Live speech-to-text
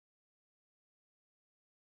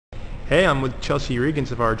Hey, I'm with Chelsea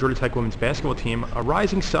Regins of our Georgia Tech women's basketball team, a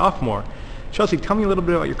rising sophomore. Chelsea, tell me a little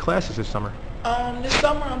bit about your classes this summer. This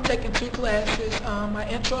summer I'm taking 2 classes, my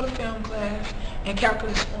intro to film class and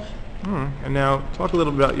calculus 1. And now talk a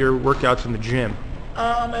little bit about your workouts in the gym.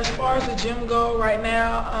 As far as the gym go right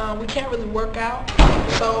now, we can't really work out,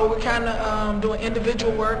 so we're kind of doing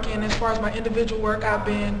individual work. And as far as my individual work, I've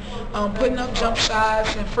been putting up jump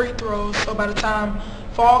shots and free throws, so by the time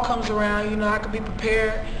fall comes around, I can be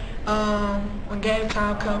prepared when game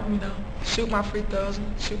time comes, shoot my free throws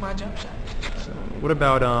and shoot my jump shots. So what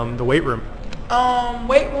about the weight room?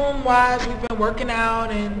 Weight room wise, we've been working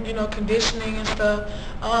out and conditioning and stuff.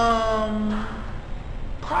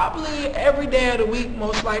 Probably every day of the week,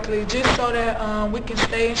 most likely, just so that we can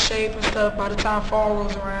stay in shape and stuff by the time fall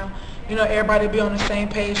rolls around. Everybody be on the same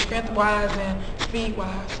page, strength-wise and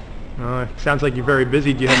speed-wise. Sounds like you're very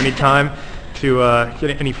busy. Do you have any time to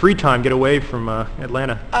get any free time, get away from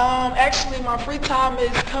Atlanta? Actually, my free time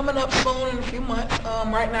is coming up soon in a few months.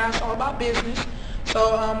 Right now, it's all about business.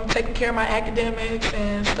 So I'm taking care of my academics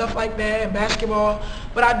and stuff like that and basketball.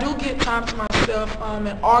 But I do get time to myself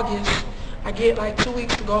in August. I get like 2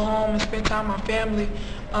 weeks to go home and spend time with my family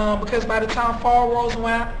because by the time fall rolls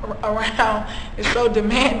around, it's so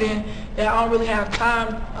demanding that I don't really have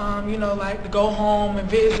time, like to go home and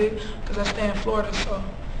visit because I stay in Florida. So,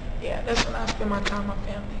 yeah, that's when I spend my time with my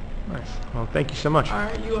family. Nice. Well, thank you so much. All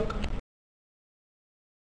right, you're welcome.